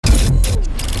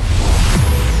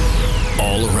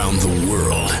around the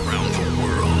world.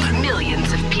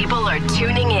 Millions of people are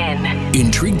tuning in.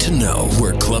 Intrigued to know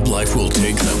where club life will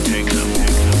take them.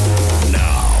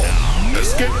 Now,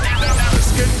 let's get down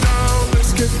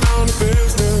to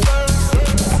business.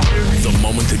 The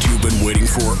moment that you've been waiting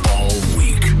for all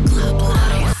week. Club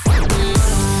life.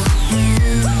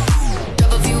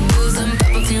 Double few booze and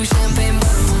double few champagne.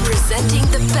 Presenting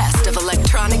the best of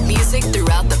electronic music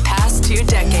throughout the past 2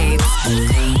 decades.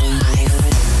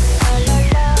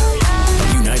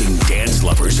 Uniting dance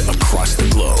lovers across the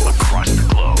globe.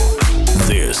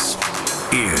 This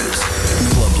is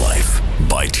Club Life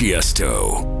by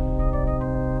Tiësto.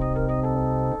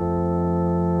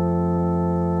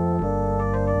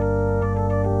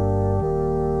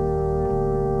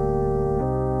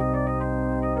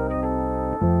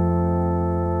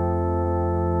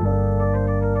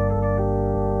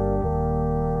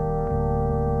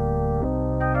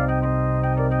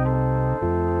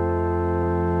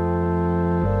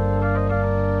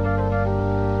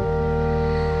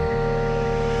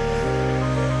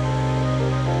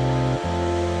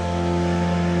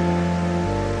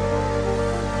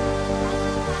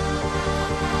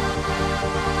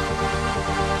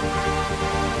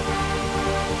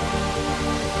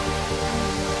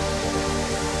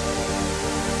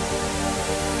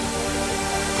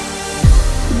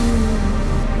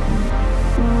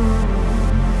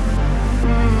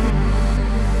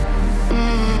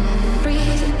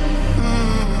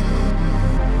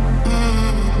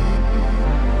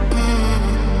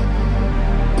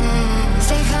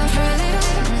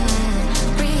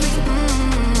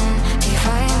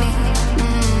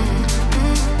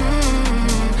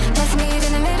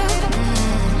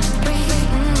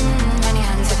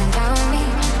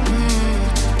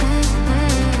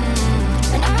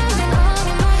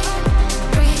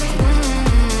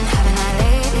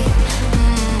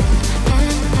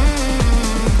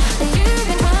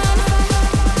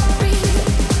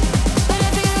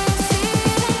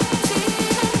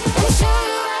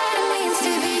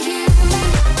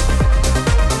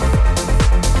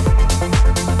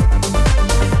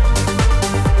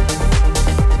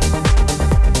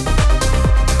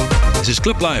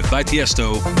 Club Life by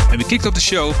Tiësto, and we kicked off the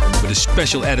show with a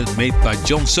special edit made by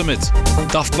John Summit.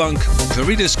 Daft Punk,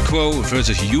 Veridis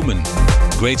versus Human.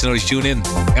 Great to know you tune in.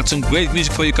 Got some great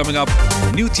music for you coming up.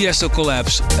 New Tiësto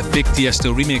collabs, a big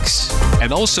Tiësto remix,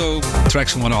 and also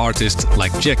tracks from other artists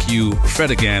like Jack U,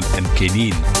 Fred Again, and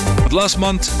Quinn. But last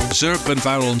month, Zerb went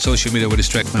viral on social media with his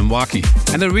track Mwaki,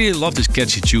 and I really love this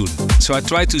catchy tune. So I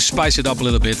tried to spice it up a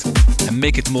little bit and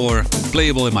make it more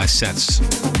playable in my sets.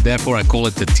 Therefore, I call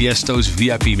it the Tiësto's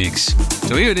VIP mix.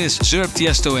 So here it is, Zerb,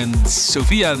 Tiësto, and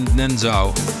Sofiya and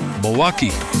Nzau,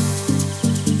 Mwaki.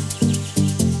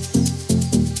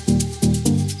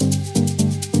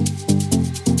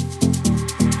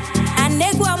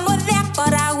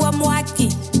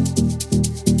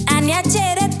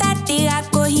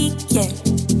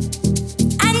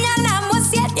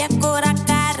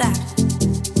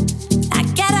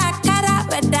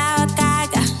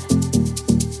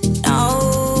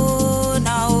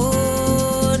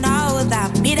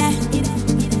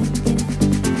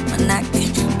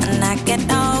 Get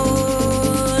out.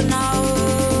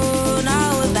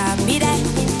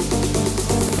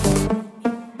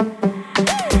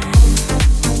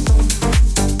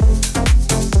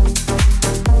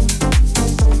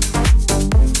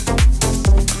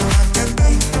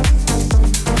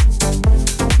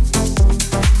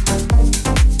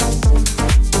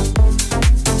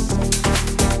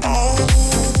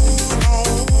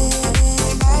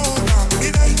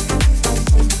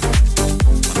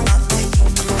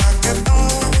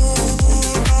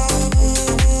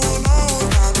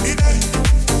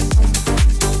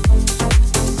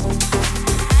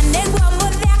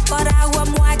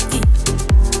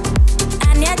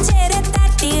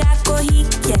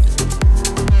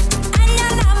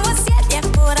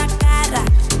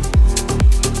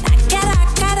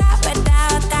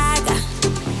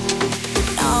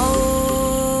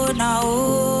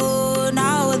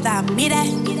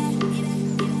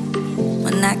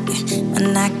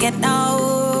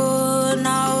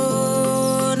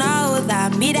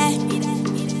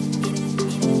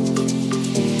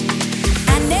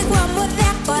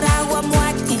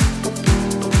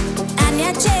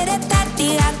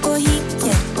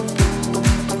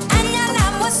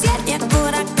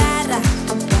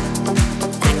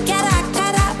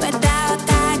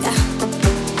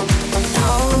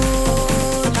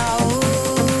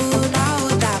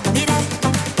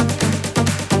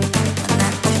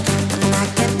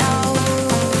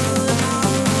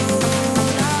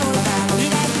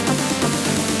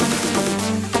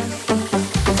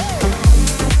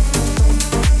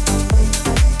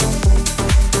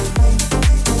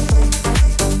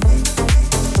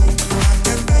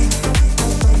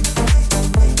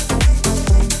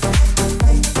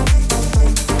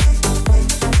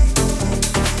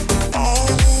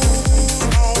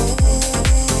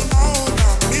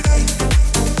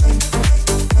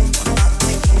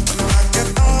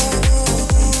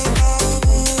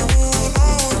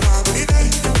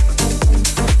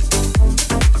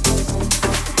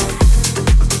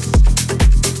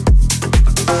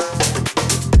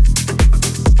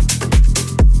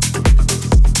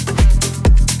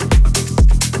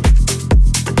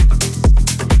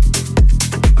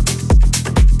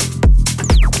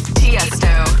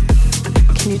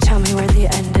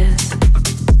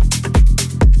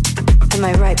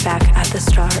 right back at the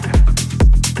start.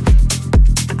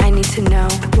 I need to know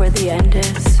where the end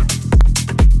is.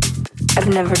 I've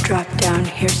never dropped down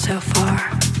here so far.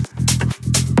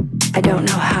 I don't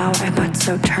know how I got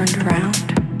so turned around.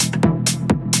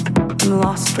 I'm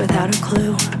lost without a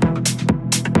clue.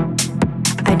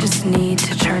 I just need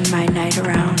to turn my night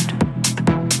around,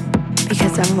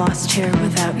 because I'm lost here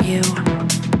without you.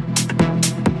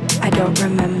 I don't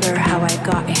remember how I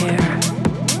got here,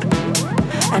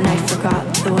 and I forgot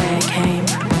the way I came.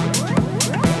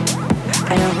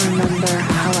 I don't remember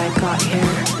how I got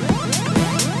here,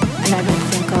 and I don't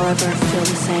think I'll ever feel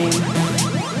the same.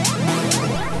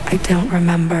 I don't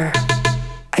remember.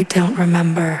 I don't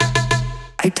remember.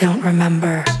 I don't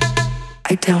remember.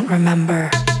 I don't remember.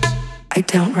 I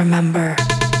don't remember.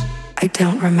 I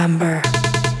don't remember.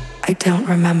 I don't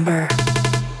remember.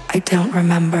 I don't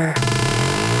remember.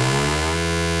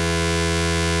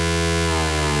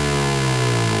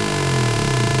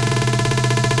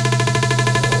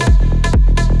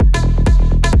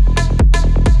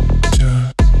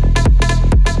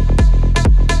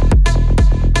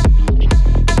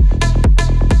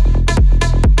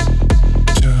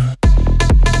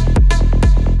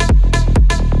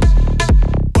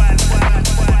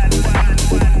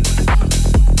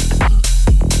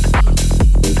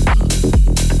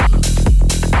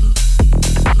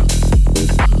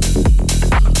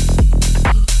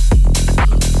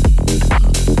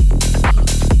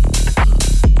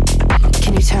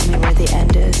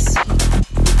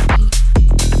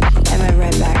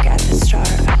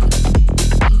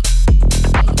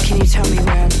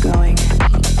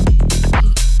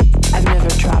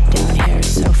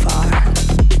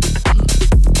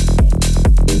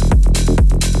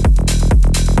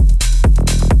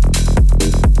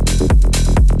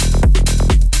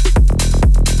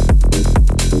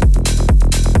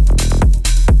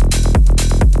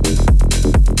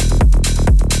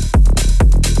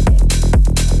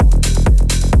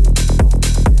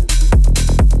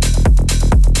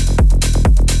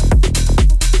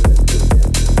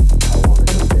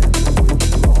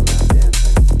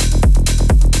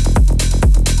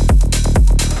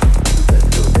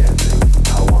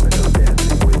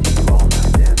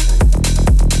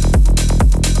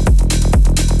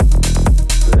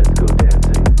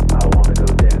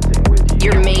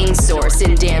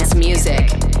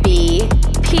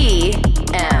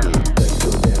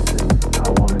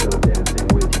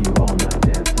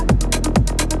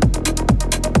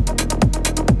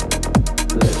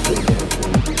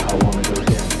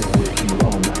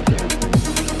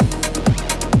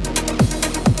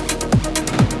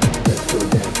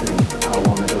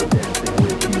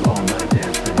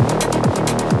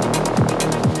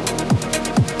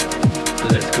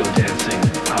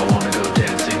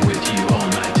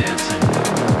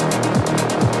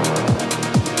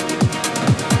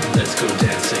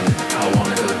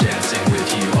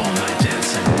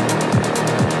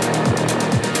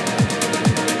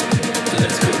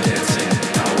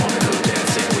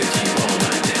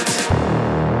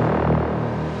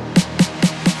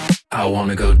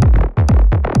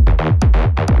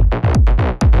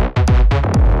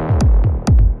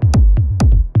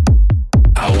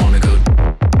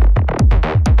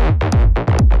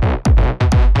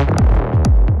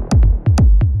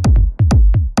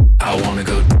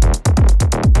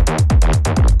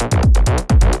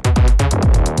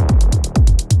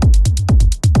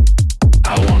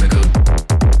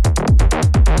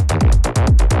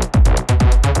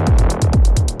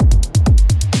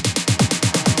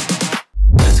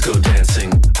 Let's go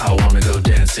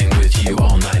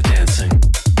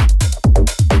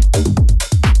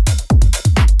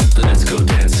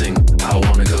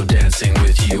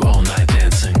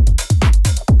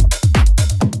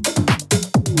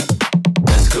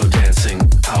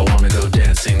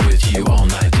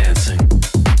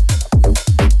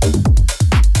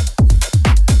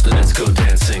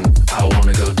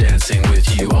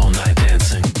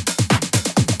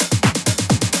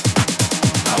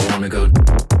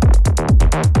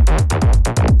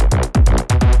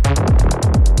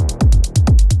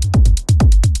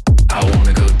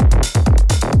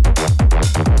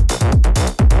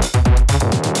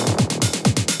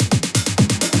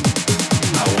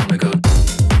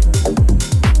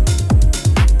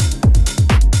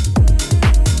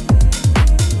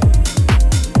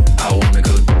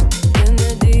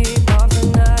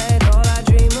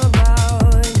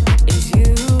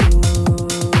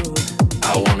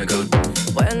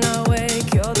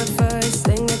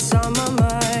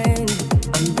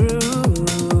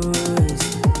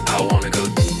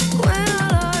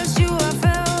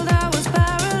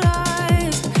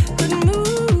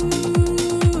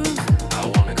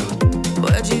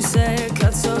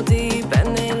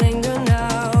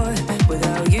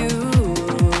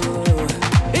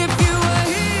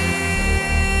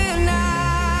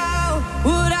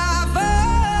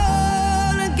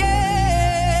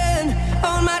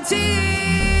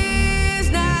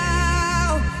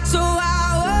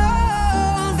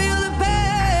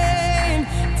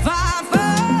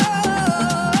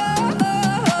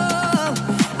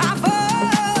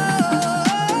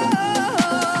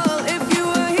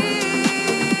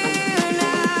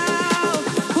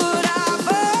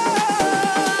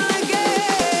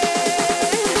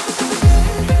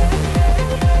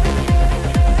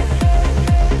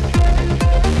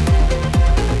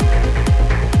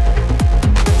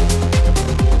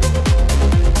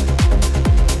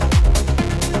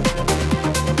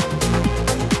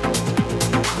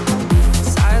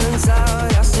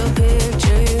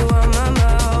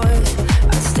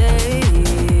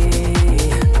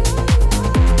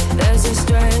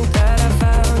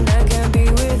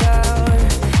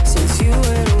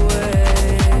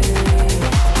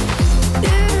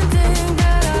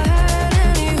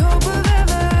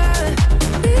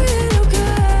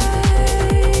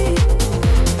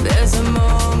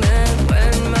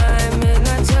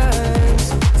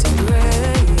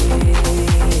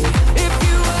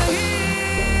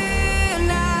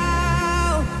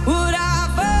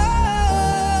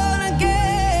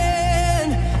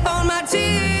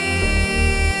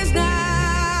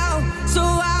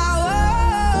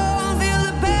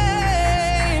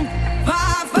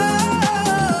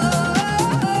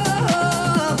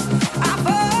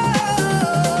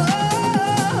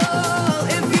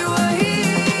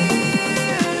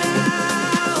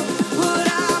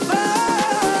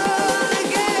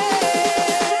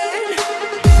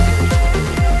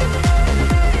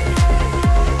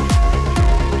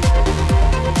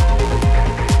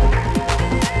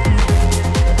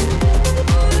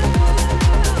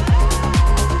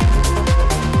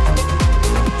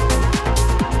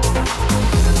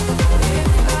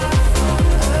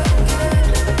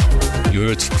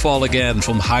heard Fall Again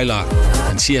from Hayla,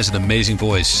 and she has an amazing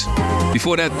voice.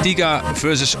 Before that, Tiga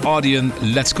versus Audion,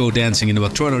 Let's Go Dancing in the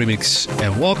Matroda remix,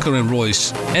 and Walker and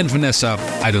Royce and VNSSA,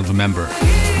 I Don't Remember.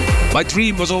 My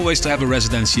dream was always to have a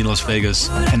residency in Las Vegas,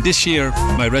 and this year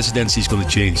my residency is going to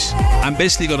change. I'm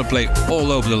basically going to play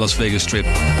all over the Las Vegas Strip,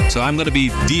 so I'm going to be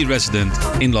the resident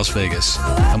in Las Vegas.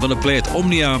 I'm going to play at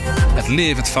Omnia, at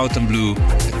Live, at Fontainebleau,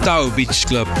 at Tao Beach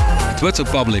Club, at Wet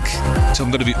Republic, so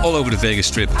I'm going to be all over the Vegas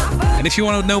Strip. And if you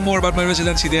want to know more about my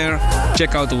residency there,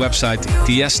 check out the website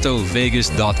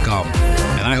tiestovegas.com,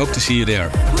 and I hope to see you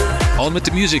there. On with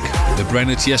the music, the brand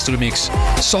new Tiësto remix,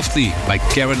 Softly by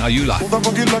Karan Aujla.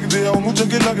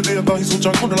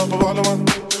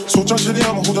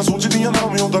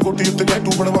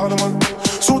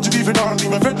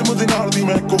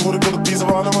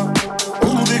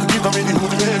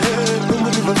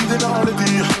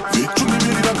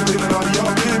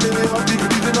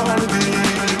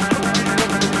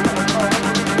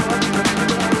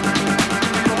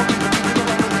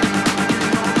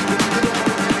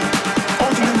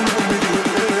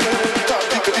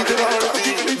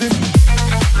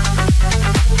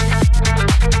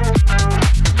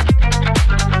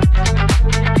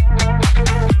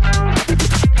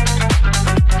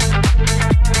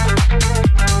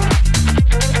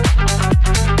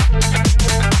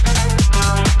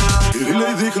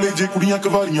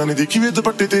 ਕੁੜੀਆਂ ਨੇ ਦੇਖੀ ਵੇ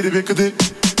ਦੁਪੱਟੇ ਤੇਰੇ ਵੇਖਦੇ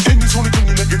ਇੰਨੀ ਸੋਹਣੀ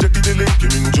ਚੁੰਨੀ ਲੱਗੇ ਜੱਟੀ ਦੇ ਲੈ ਕੇ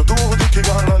ਮੈਨੂੰ ਜਦੋਂ ਉਹ ਦੇਖੇ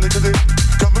ਗਾਣਾ ਲਿਖਦੇ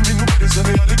ਕੰਮ ਮੈਨੂੰ ਬੜੇ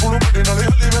ਸਨੇ ਵਾਲੇ ਕੋਲੋਂ ਬੜੇ ਨਾਲੇ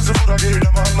ਹੱਲੇ ਮੈਂ ਜ਼ਫੂਰਾ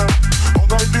ਗੇੜਾ ਮਾਰਨਾ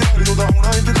ਆਉਂਦਾ ਇੰਤਜ਼ਾਰ ਉਹਦਾ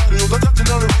ਹੋਣਾ ਇੰਤਜ਼ਾਰ ਉਹਦਾ ਜੱਜ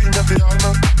ਨਾਲ ਹੋਈ ਮੈਂ ਤਿਆਰ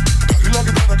ਨਾ ਡਰ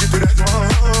ਲੱਗਦਾ ਨਾ ਕਿਤੇ ਰਹਿ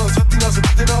ਜਾਵਾਂ ਸੱਤੀ ਨਾਲ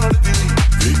ਸੱਤੀ ਦੇ ਨਾਲ ਦੀ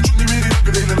ਵੇ ਚੁੰਨੀ ਮੇਰੀ ਰੱਖ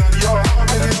ਦੇ ਲਲਾਰੀਆ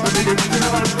ਮੇਰੇ ਆਦੀ ਗੱਡੀ ਦੇ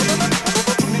ਨਾਲ ਦੀ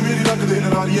ਚੁੰਨੀ ਮੇਰੀ ਰੱਖ ਦੇ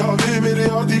ਲਲਾਰੀਆ ਵੇ ਮੇਰੇ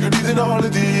ਆਦੀ ਗੱਡੀ ਦੇ ਨਾਲ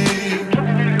ਦੀ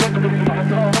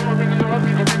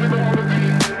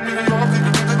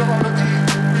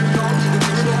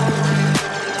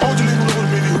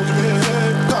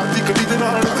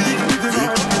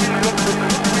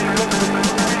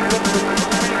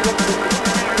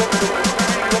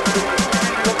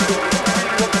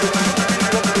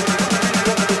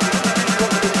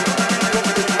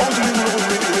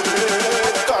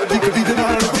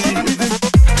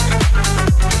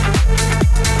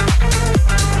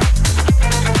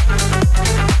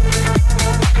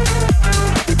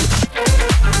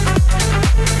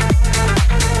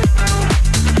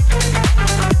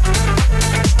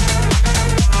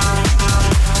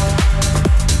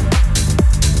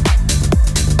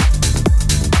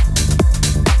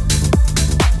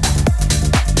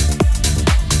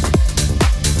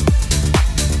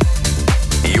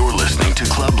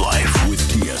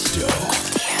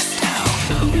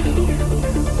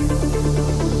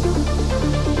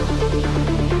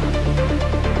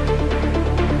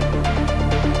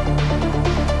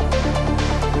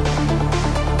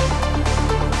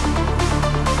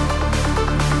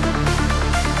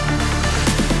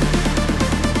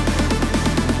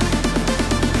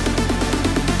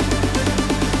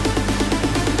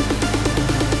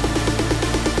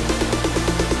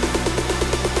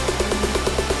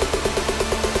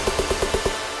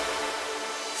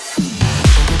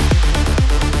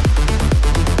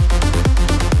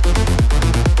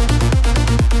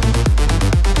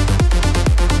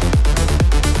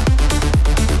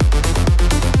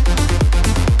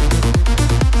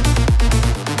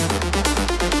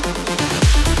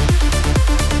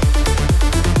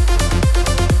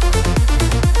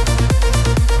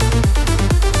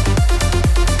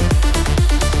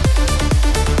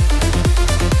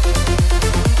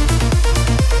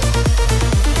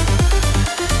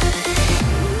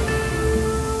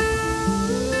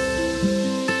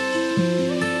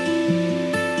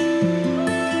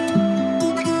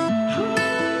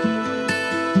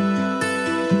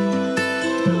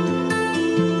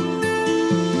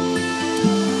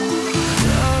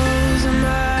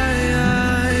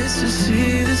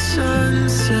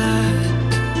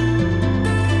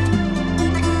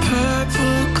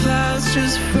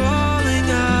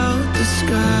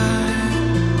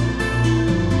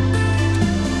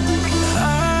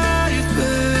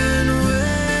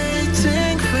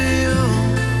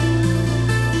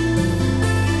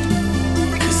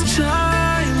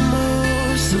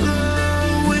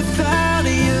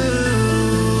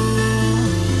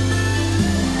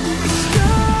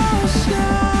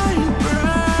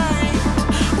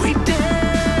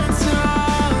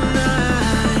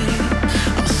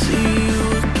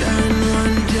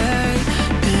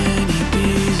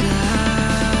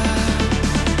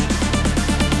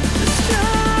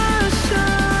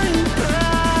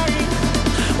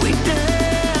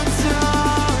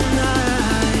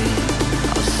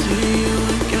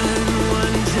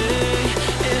One day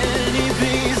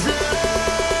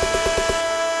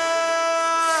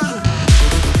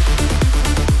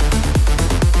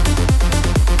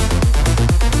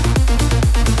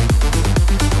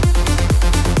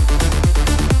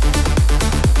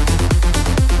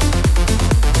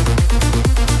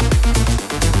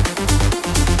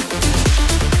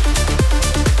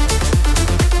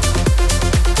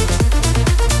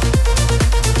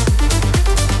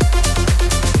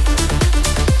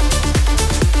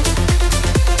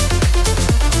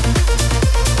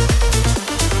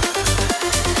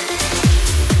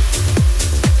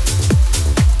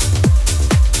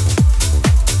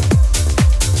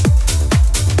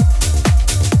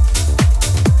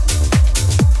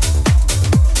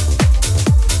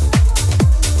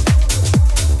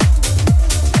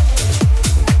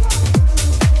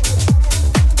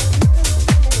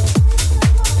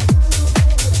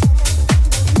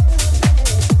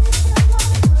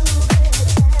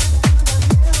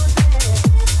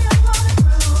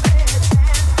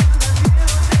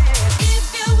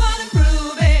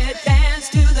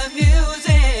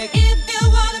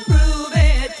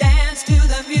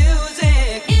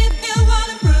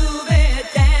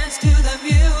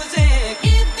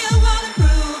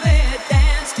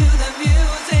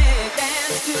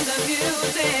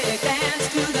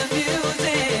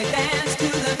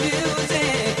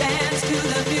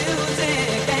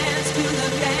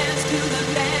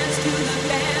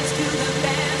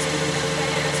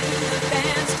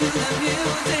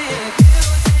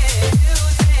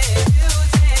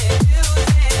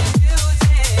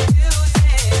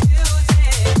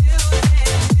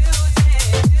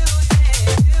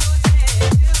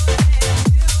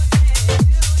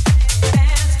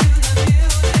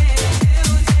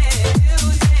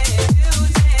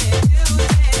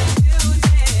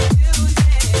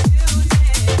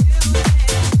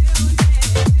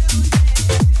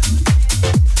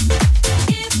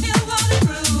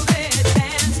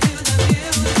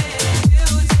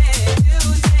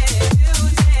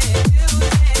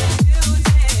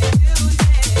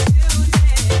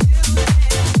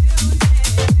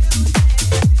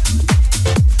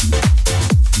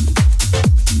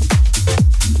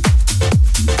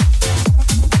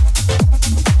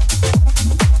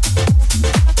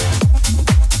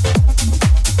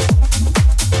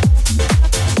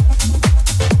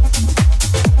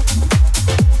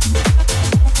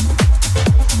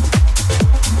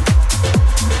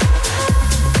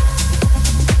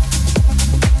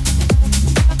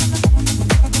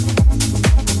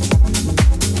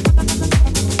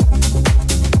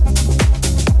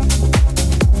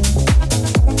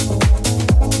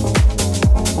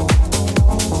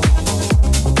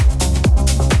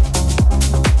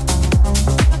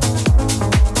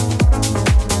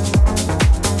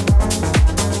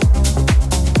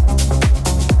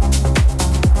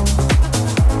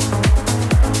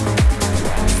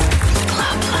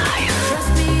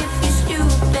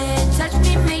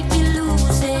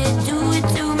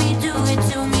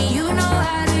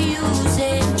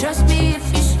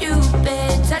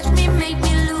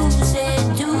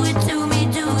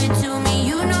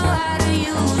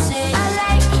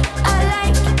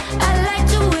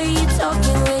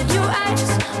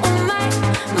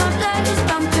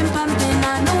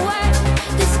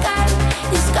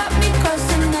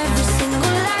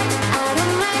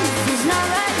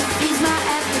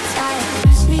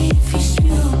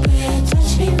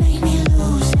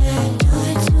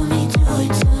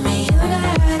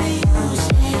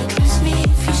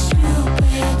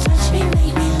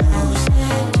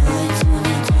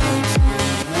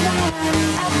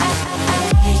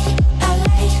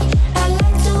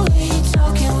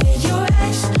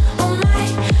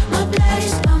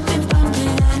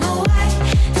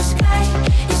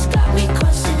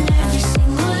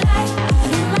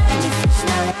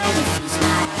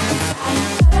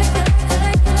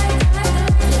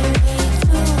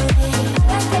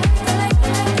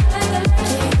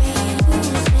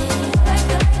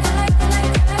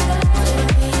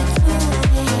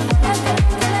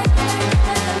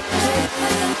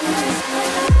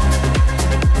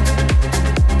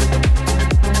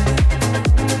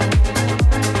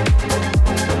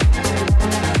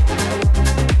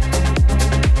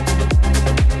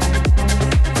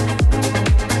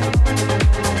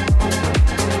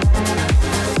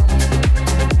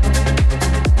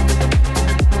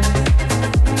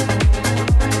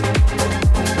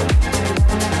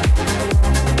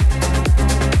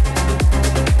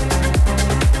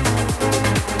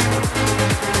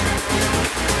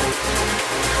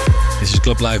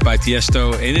Club Live by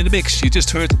Tiësto. And in the mix, you just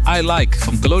heard I Like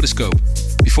from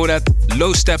Kolidescopes. Before that,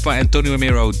 Low Steppa and Tony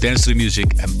Romero, Dance to the Music,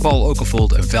 and Paul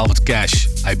Oakenfold and Velvet Cash,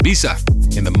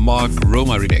 Ibiza, in the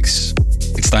Roma remix.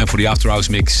 It's time for the After Hours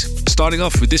mix. Starting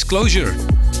off with Disclosure,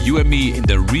 You and Me in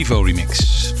the Rivo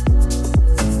remix.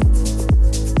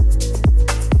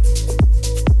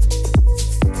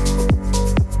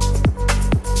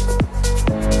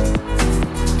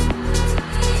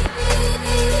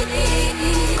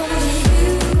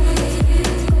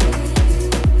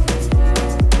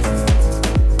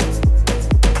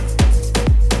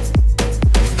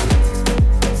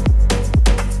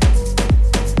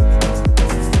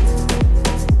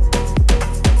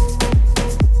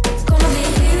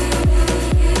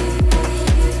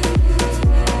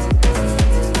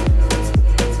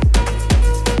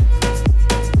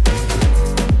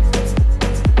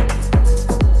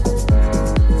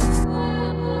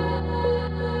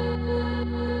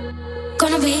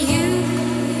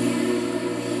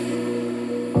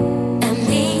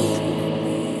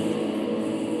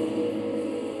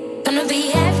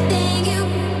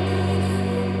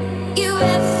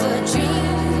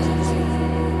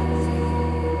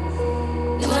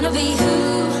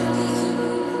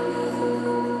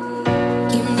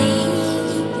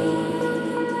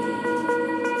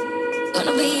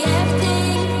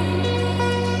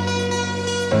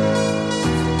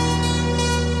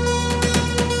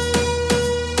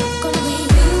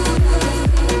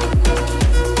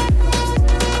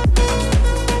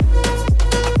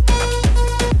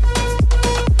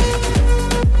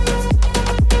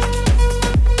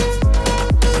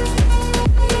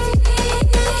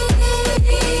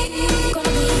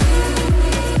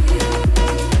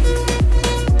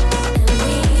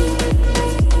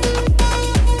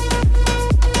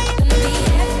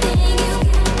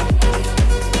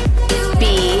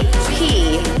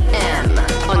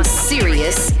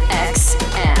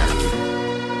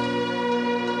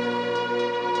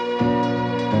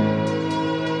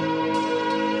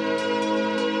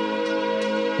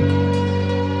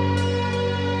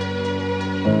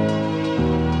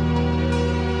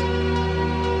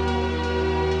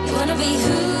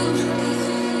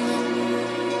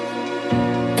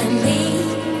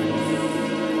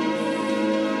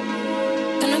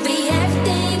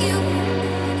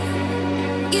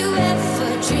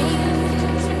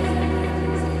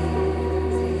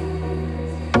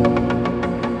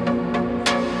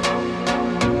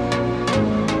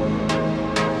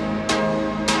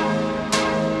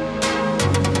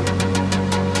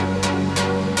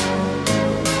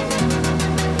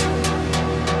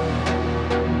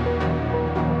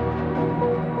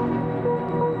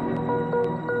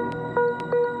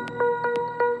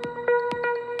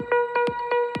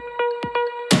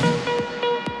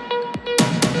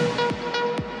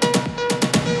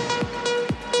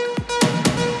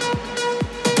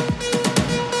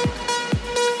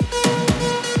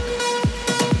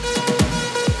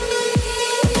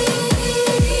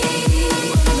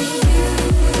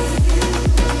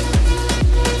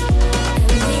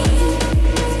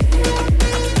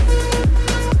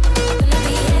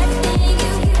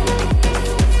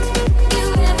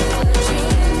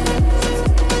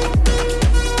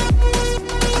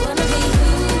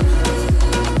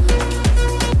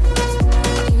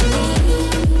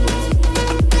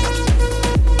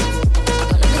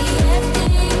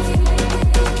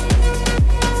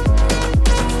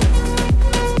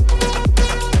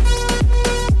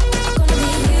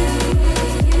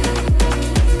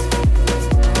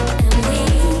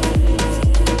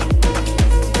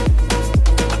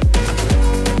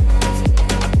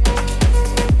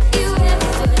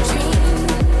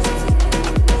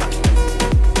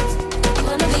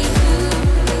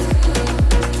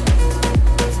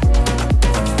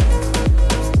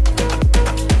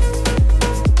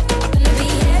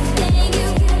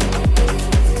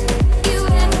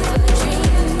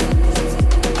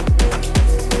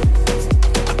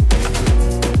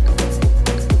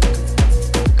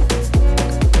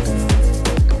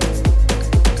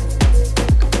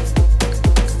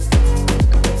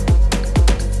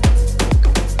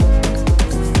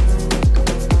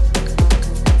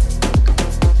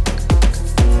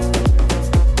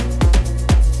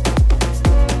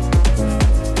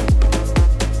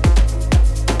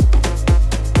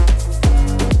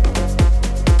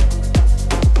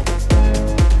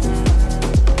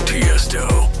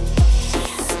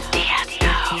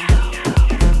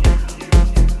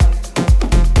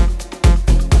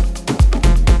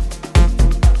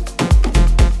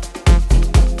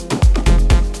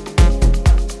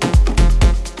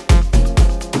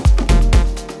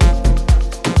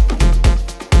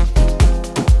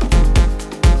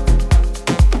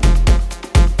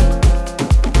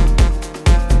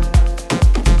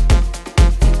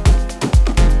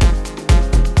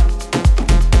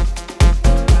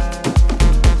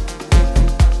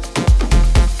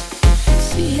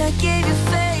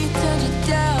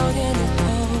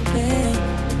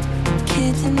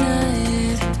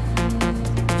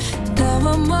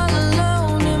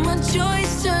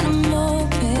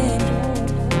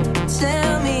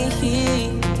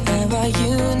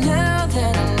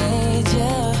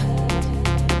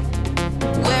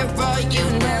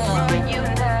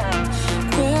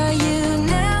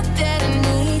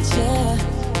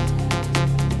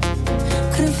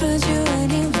 couldn't find you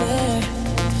anywhere.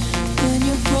 When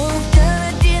you broke down,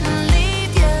 I didn't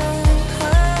leave you.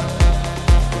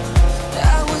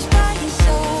 I was by your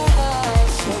side.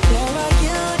 So where are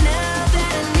you now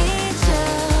that I need you?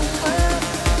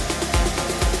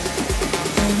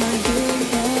 Where are you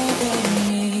now that I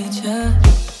need you?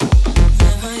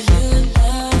 Where are you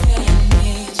now that I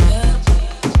need you?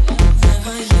 Where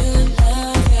are you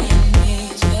now that I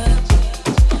need you?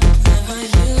 Where are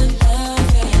you now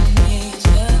that I need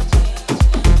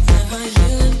you?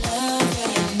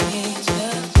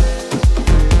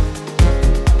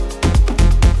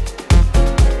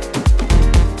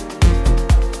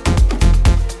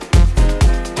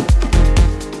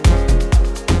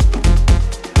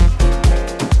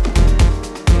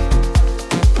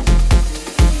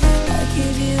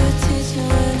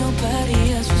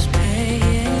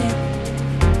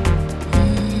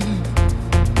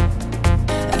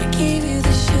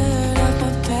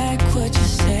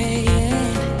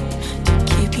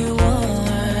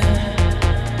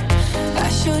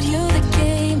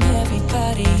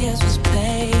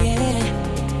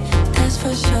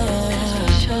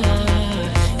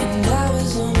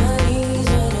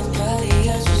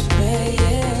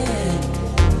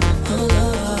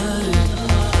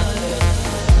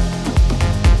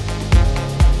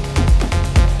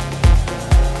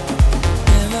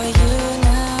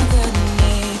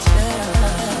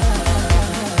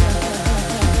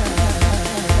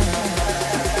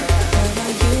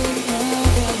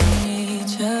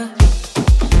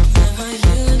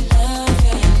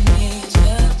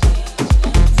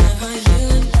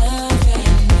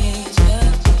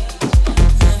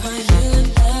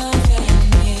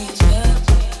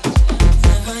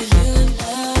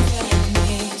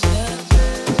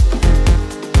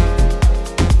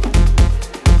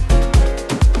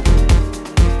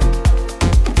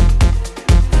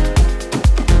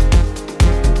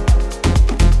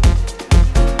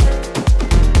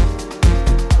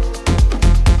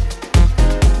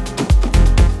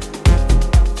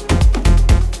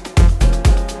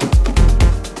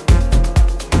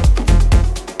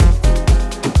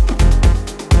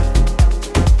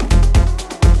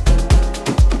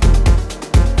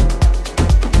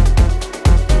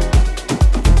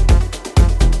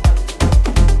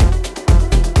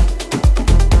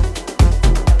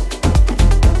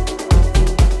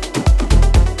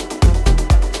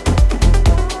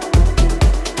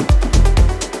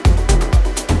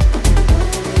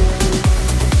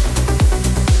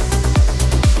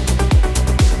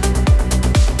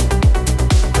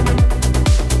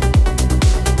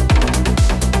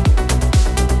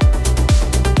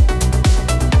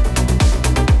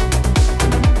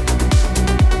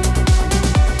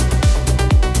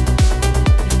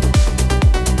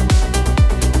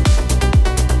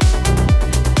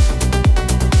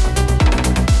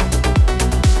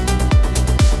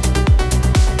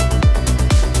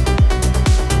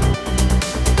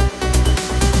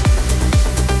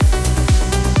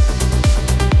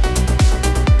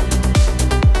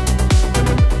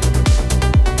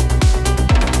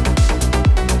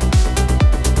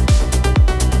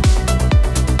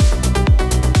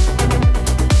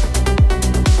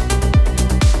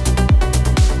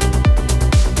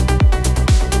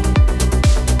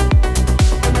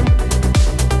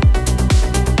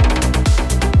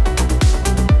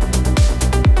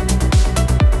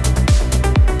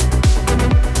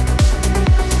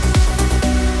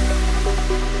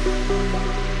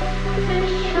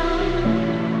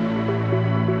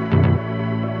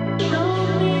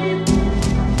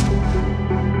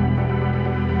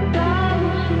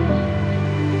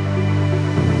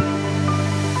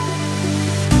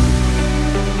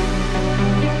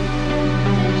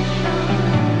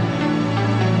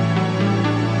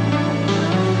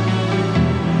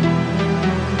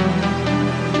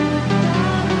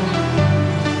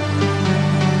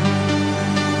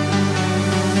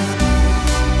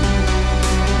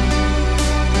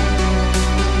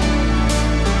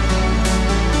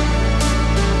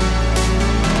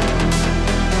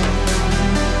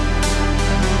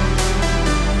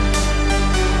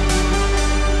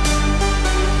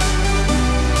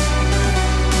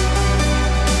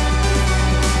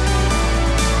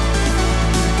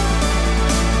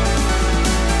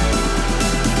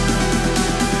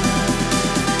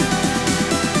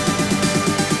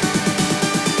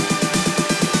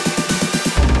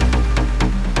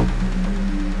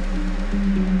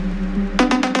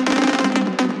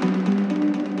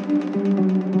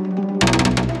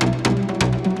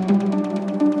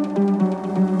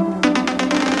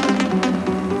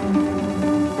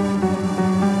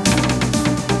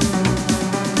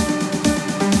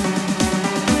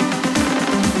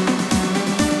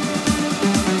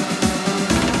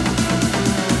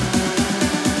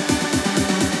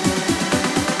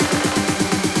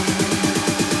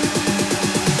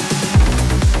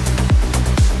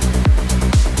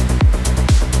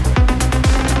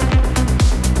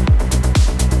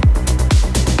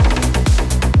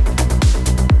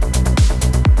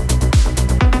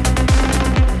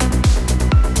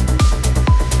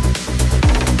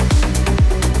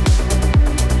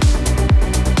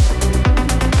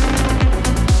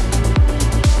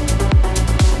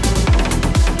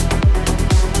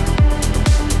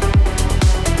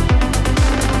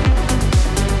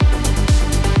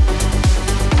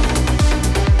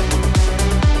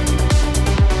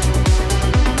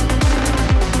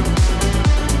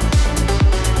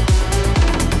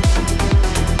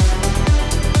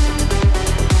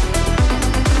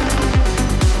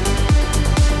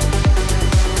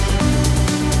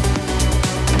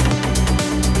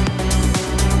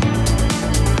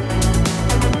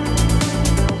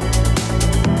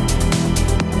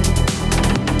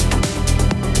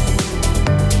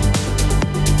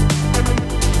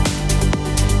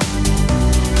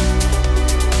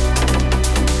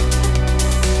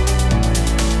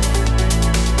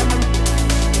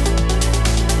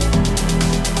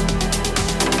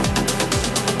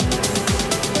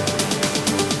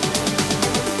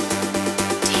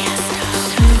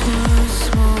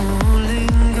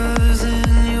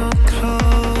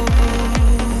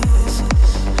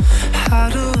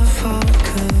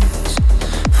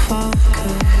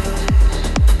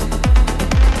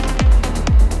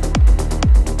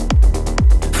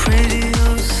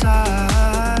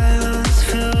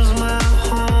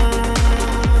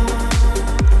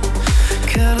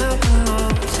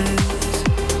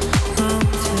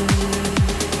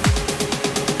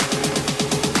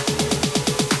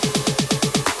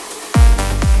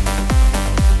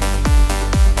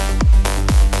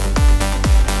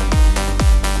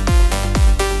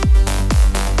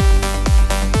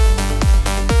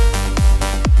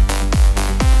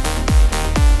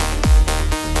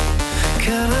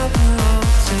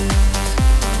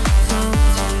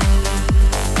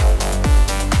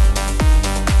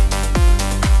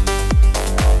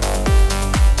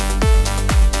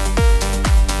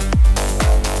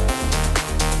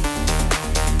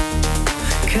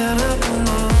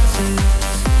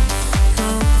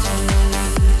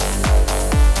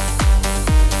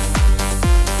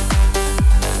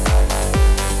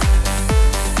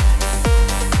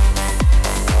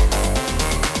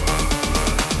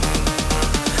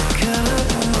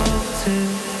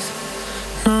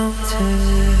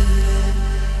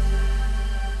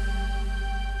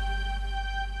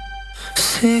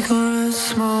 Cigarette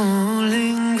smoke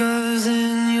lingers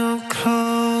in your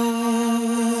clothes.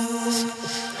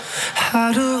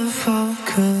 How to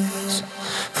focus,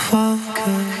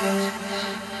 focus.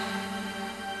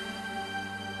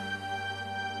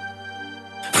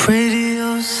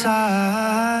 Radio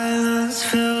silence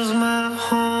fills my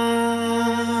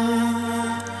home.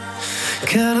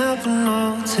 Can't help but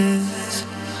notice,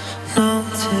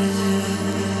 notice.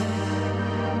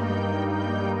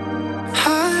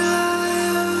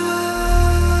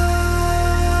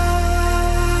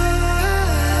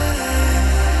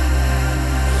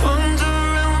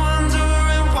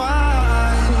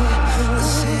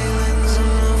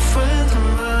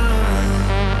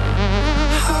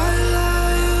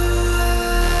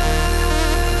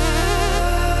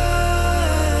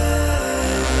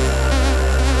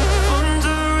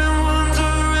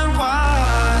 Wondering why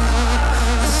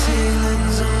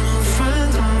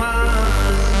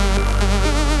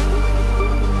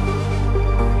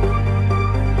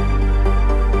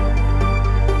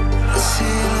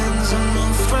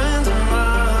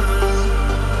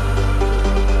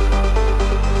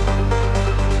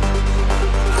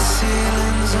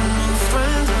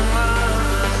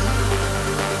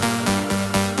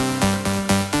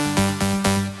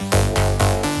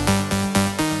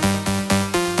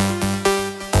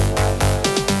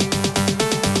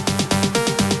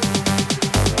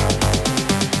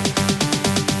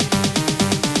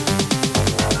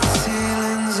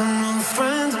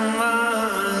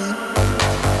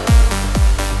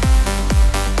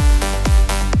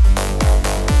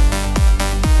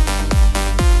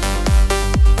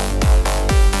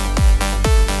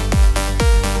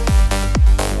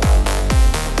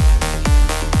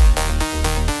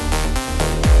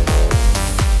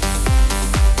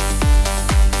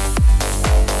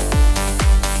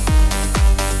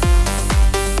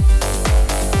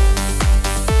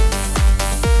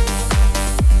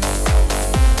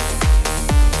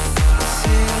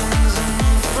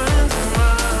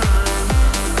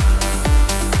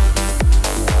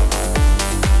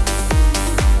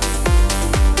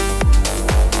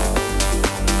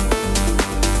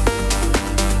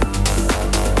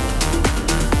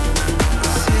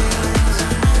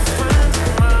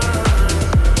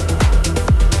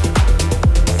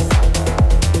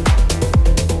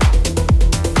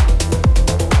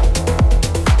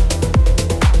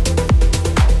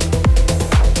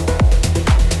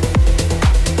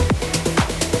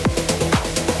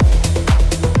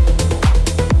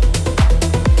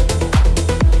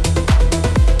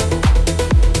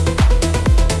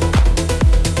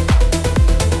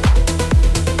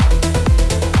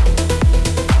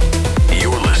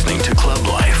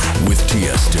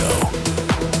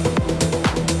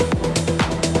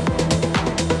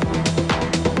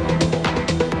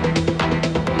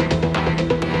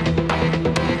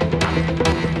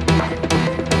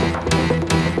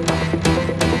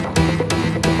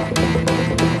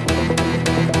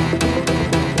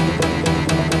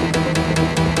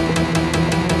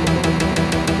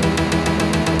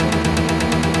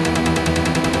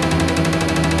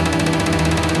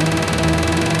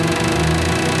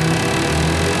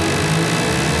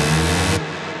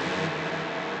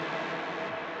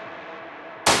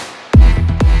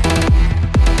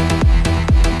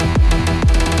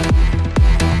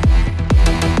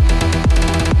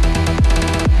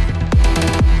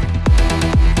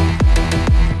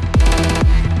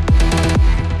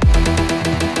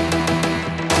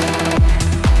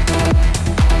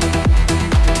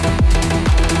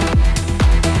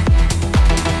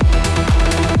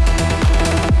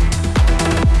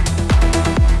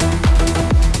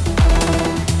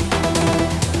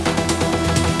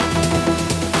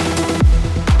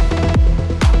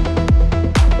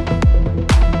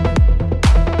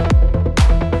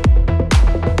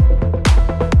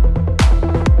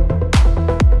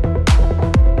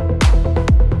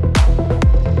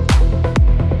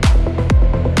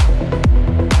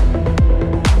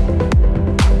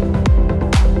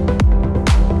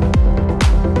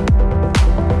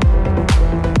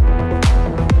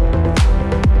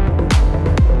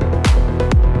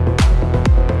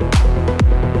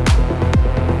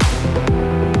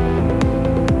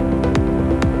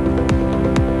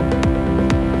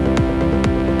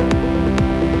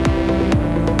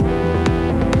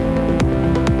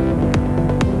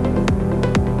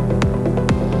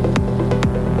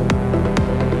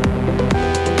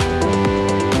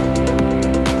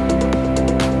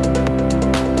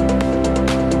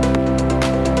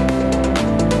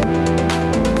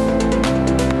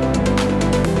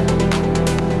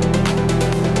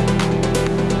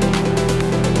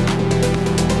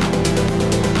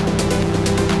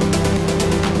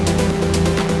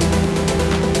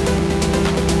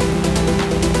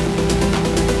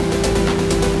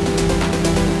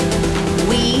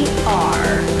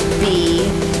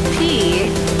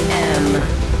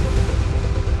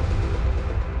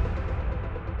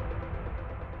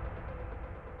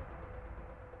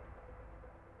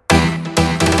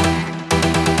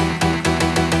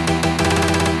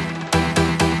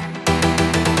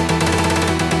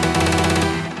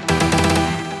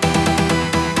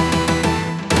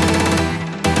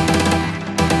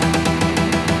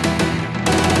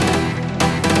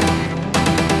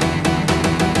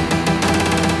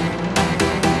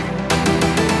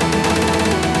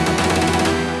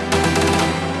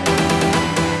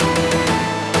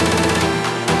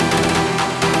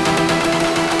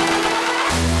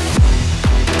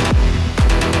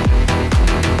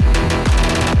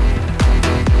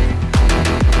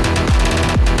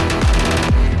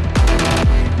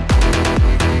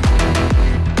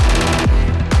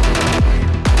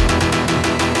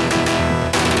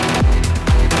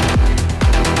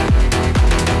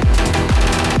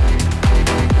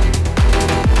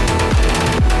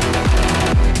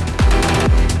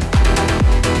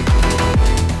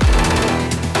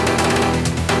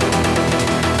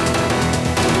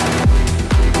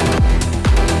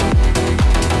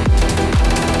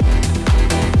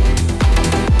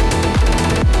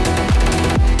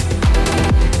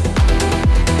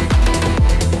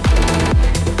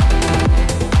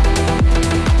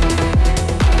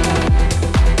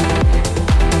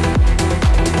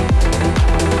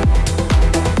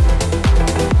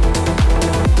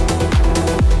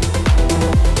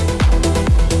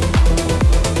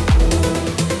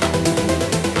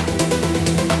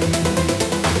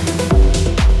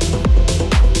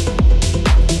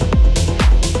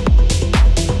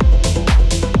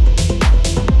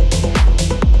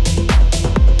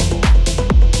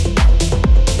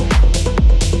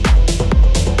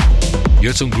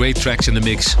heard some great tracks in the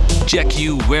mix. Jack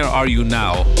You, Where Are You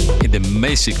Now in the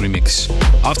Maesic remix.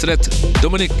 After that,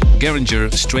 Dominik,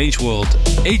 Gehringer, Strange World,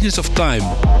 Agents of Time,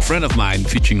 Friend of Mine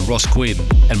featuring Ross Quinn,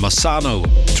 and Massano,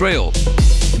 Trail.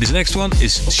 And this next one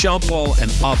is Sean Paul and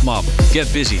Art Mob,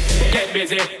 Get Busy. Get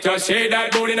busy, just shake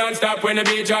that booty non-stop. When the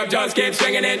beat drop, just keep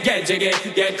swinging it. Get jiggy,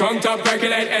 get conked up,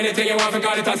 percolate anything you want,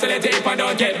 forgot it, oscillate, and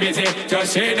don't get busy.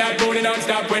 Just shake that booty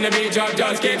non-stop. When the beat drop,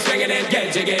 just keep swinging it.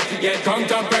 Get jiggy, get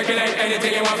conked up, percolate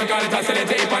anything you want, forgot it, oscillate,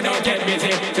 and don't get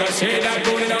busy. Just shake that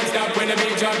booty non-stop. When the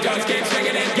beat drop, just keep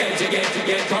swinging it. Get jiggy,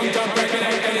 get conked up,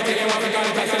 percolate anything you want, forgot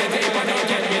it, oscillate, and don't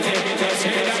get busy. Just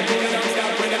shake that booty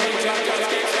non-stop. When the beat drop,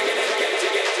 just keep swinging it. Get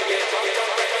jiggy, get conked up,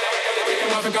 percolate anything you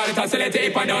want, forgot it, oscillate,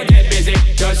 and don't get busy.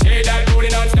 Just shake that booty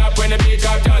non-stop. When the beat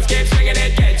drop, just keep swinging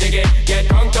it. Get jiggy, get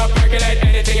conked up, percolate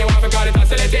anything you want, forgot it,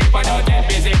 oscillate, and don't get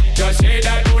busy. Just shake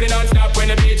that booty non-stop. When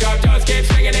the beat drop, just keep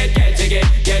swinging it. Get jiggy,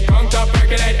 get conked up,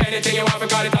 percolate anything you want,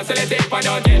 forgot it, oscillate, and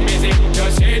don't get busy.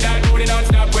 Just shake that booty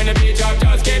non-stop. When the beat drop,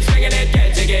 just keep swinging it.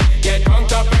 Get jiggy, get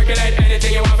conked up, percolate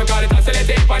anything you want, forgot it, oscillate,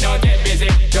 and don't get busy.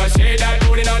 Just shake that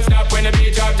booty non-stop. When the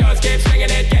beat drop, just keep swinging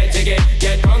it. Get jiggy,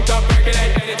 get conked up,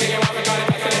 percolate anything you want, forgot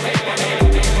it, oscillate, and don't get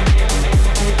busy.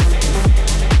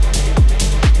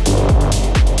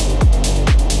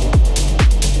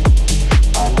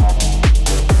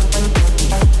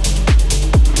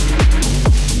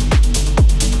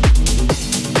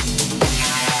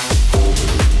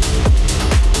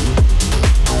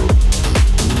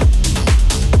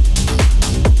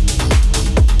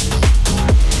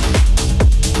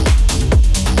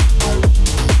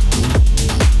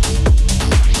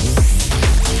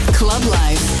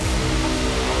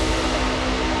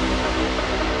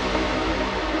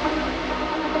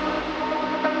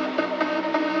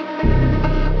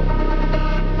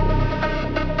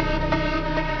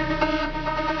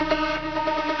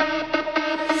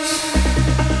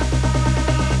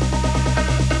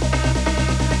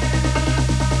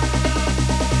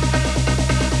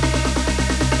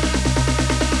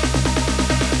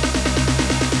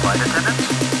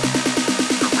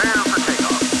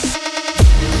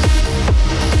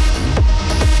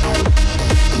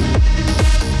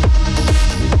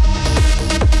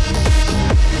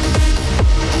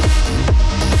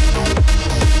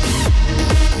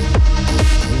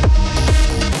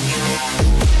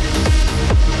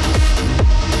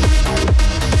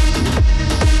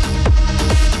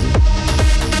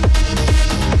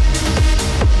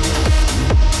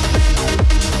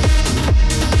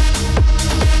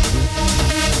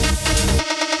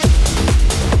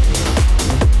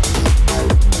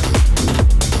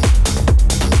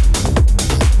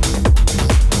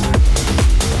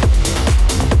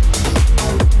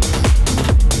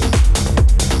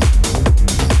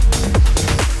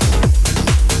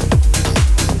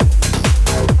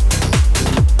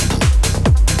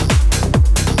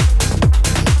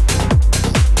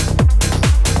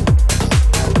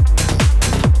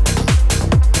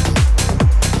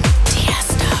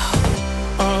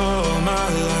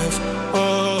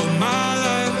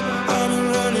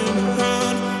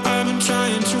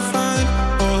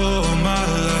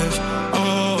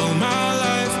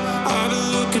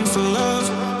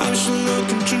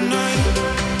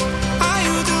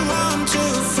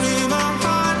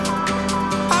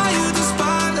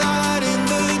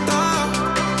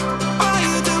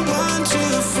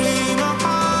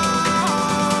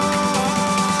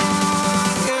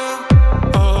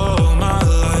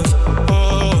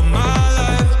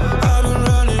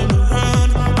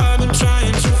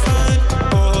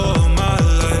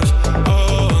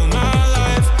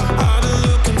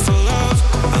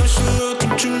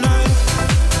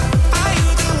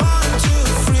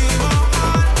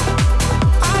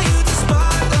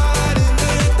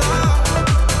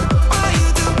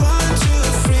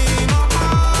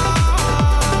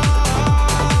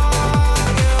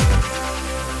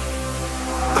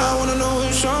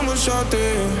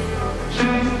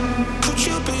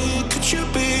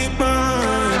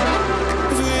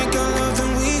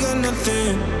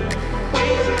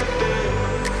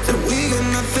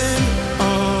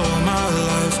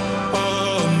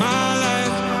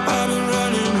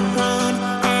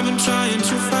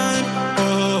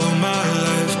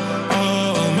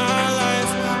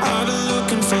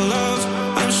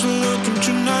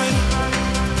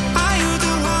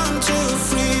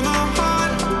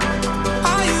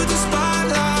 Are you the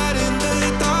spotlight in the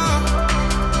dark?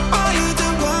 Are you the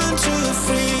one to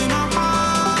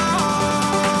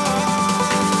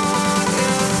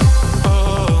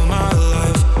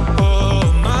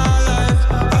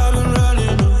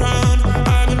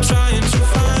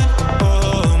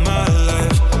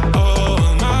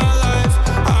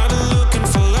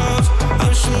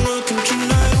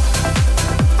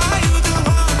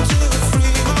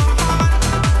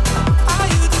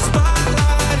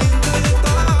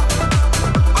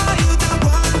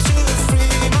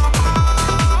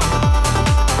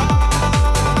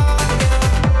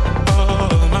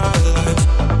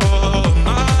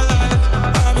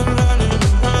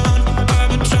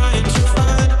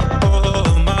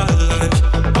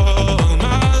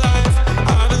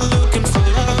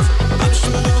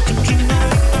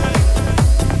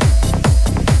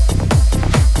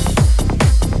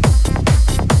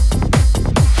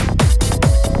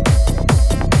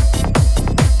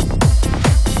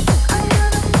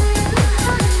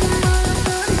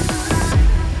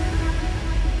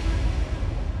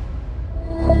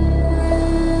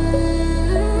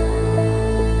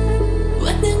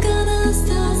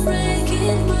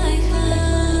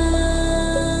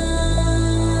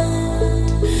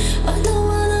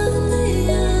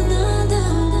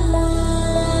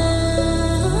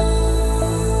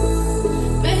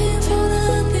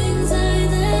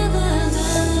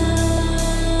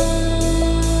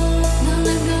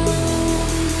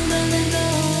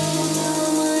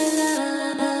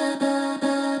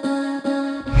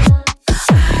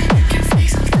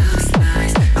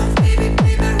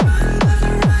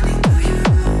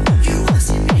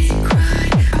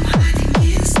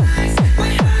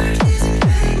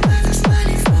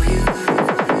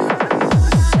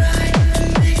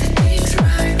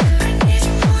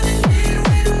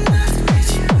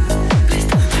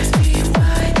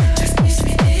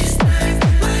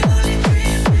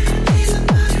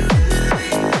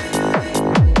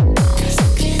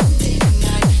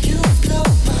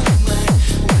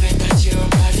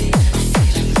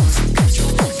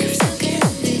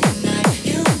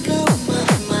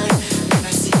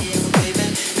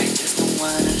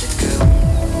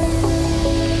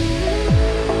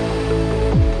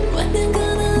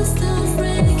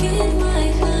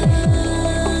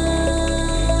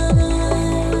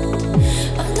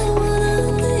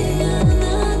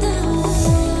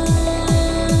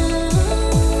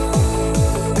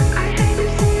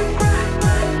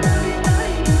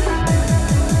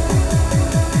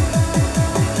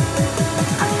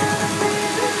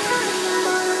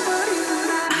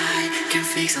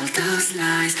face all those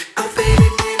lies. Oh baby,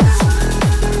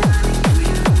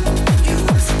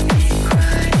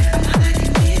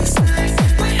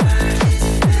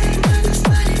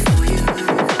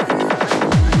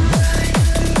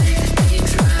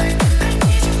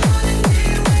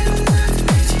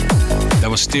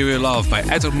 was Stereo Love by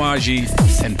Etor Margi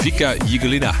and Vika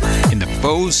Yigulina in the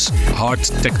Pose Hard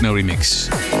Techno remix.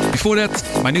 Before that,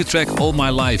 my new track All My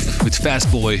Life with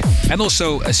Fastboy, and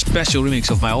also a special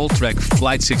remix of my old track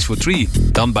Flight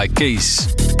 643 done by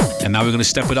Case. And now we're gonna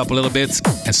step it up a little bit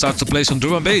and start to play some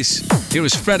drum and bass. Here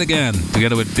is Fred again,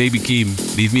 together with Baby Keem,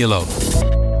 Leave Me Alone.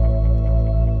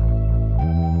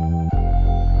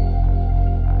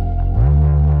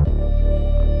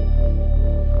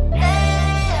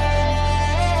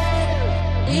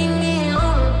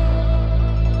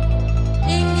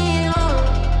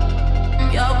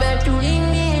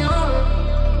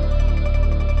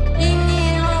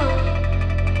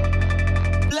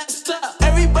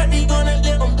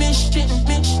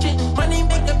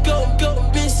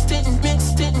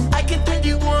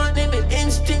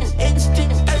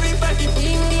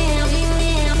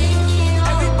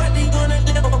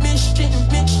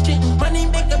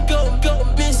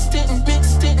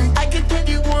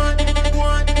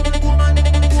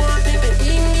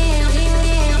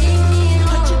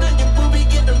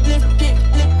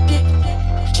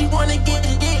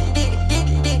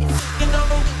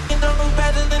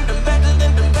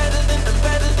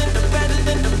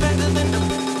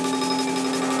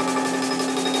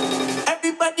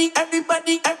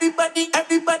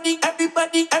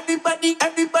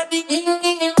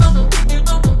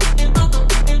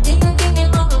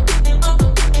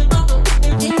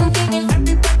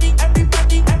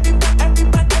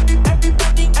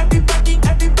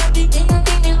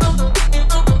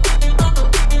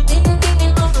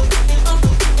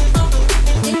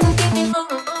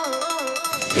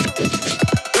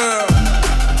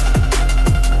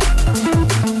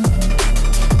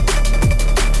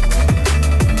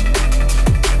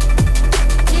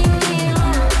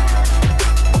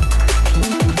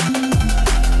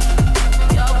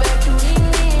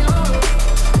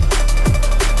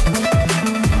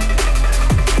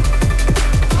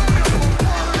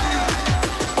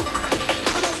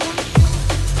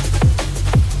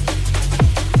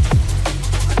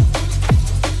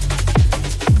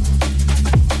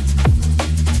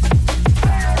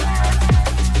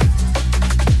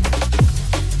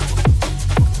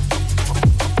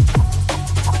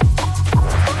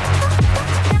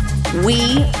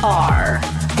 We are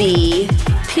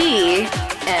BPM.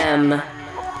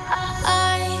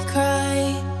 I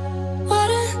cry,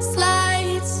 water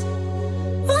slides,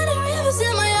 running rivers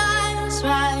in my eyes,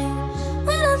 right?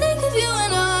 When I think of you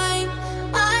and I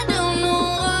don't know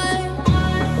why.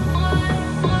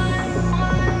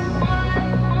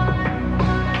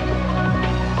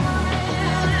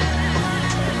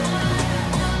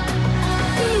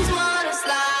 These water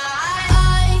slides,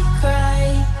 I cry,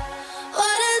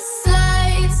 water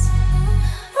slides,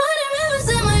 running rivers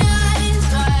in my eyes,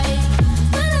 right?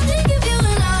 When I think of you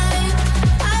and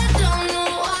I don't know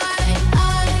why.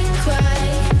 I cry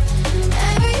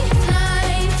every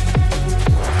night.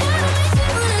 Kinda makes me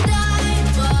wanna die,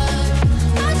 but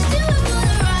I just do it for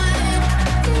the ride.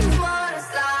 These water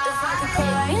slides. If I could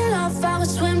cry in love, I would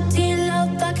swim to your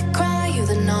love. I could cry you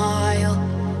the Nile.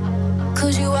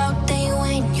 'Cause you out there, you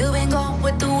ain't. You've been gone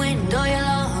with the wind. All your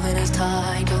loving is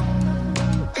tidal.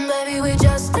 Baby, we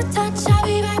just a touch. I'll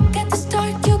be back at the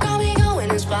start. You got me going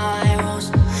in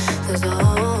spirals. 'Cause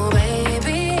oh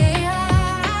baby,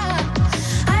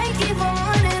 I keep on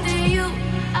running to you.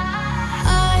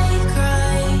 I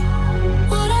cry,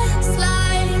 water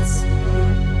slides,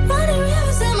 running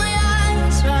rivers in my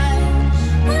eyes, right?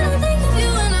 When I think of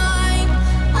you and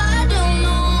I don't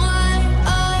know why.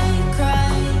 I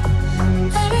cry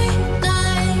every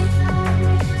night.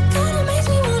 Kinda makes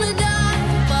me wanna die,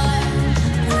 but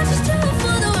I just do it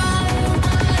for the ride.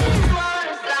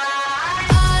 Water slides.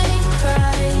 I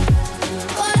cry,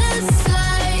 water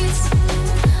slides,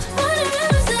 running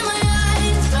rivers in my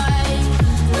eyes, right?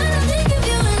 When I think of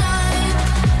you and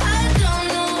I don't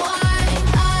know why.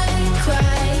 I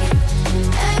cry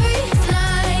every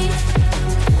night.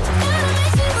 Kinda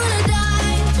makes me wanna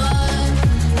die, but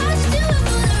I just do it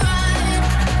for the ride.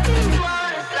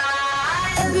 Water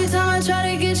slides. Every time I try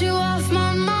to get you off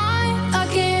my mind, I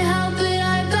can't help it,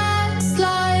 I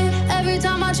backslide. Every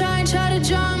time I try to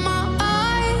dry my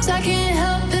eyes, I can't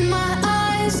help it, my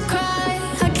eyes cry.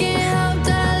 I can't help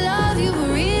that I love you, but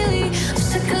really I'm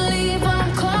sick of leaving, but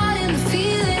I'm caught in the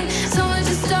feeling. So it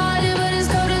just started, but it's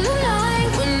cold in the night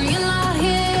when you're not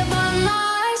here by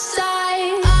my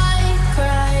side. I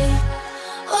cry,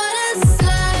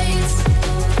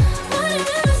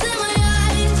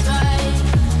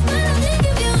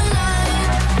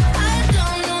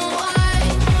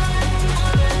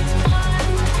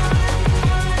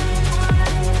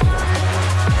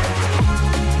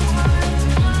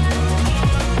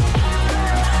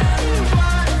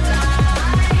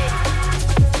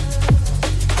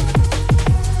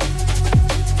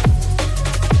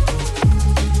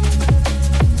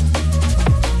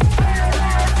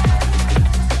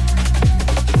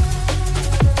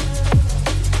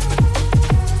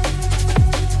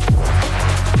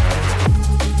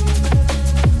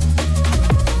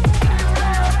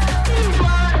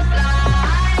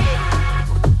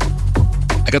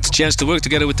 I got the chance to work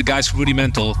together with the guys from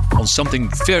Rudimental on something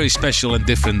very special and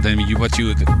different than what you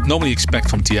would normally expect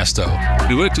from Tiësto.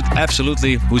 We worked with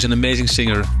Absolutely, who's an amazing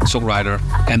singer, songwriter,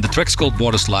 and the track's called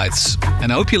Water Slides.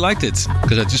 And I hope you liked it,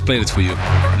 because I just played it for you.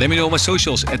 Let me know on my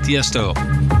socials at Tiësto.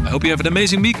 I hope you have an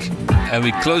amazing week, and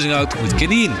we're closing out with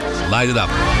Quinn, Light It Up.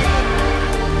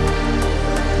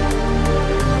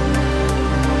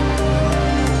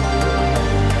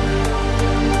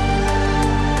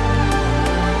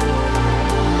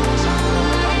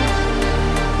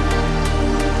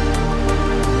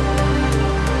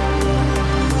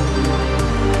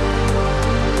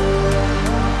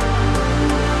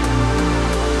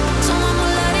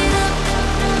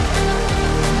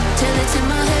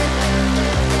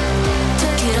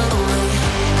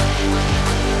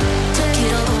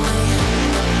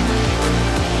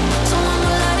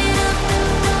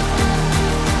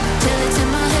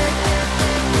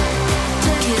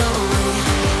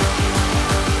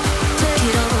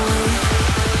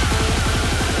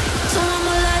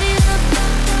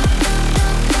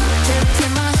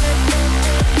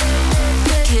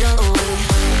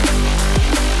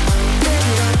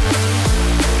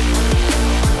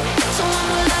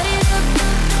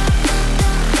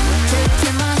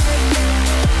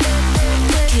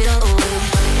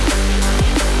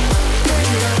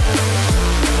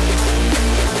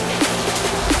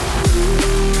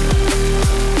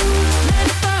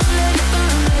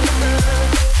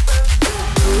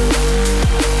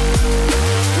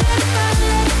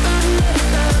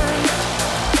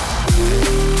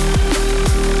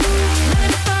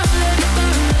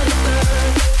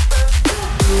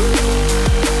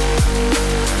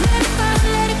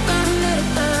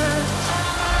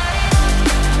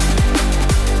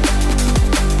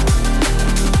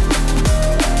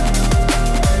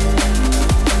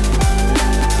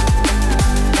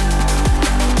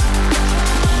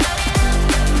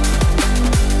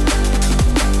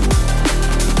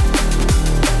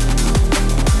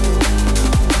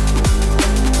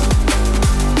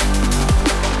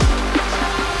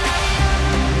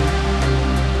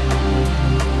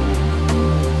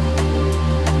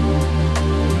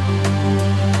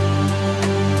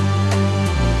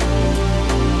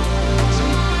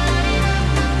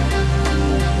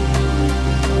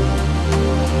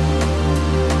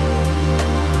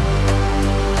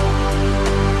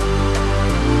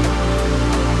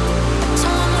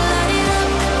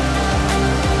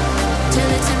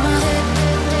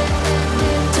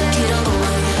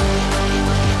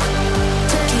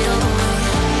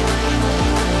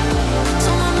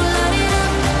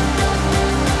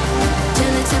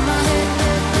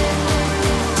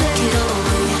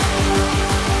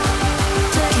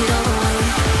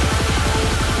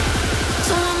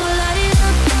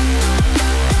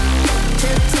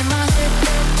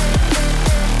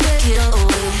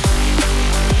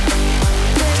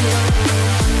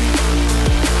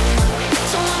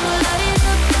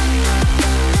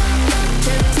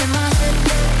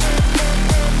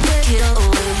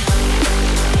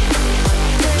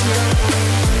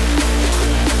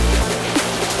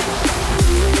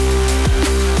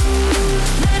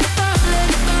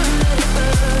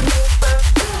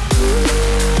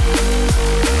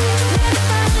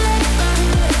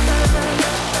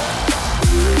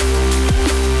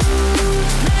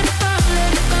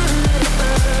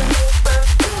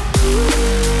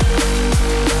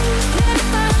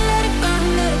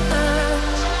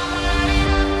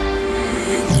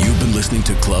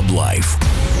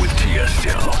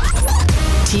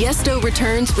 Tiësto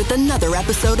returns with another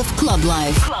episode of Club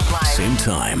Life. Same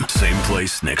time, same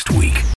place next week.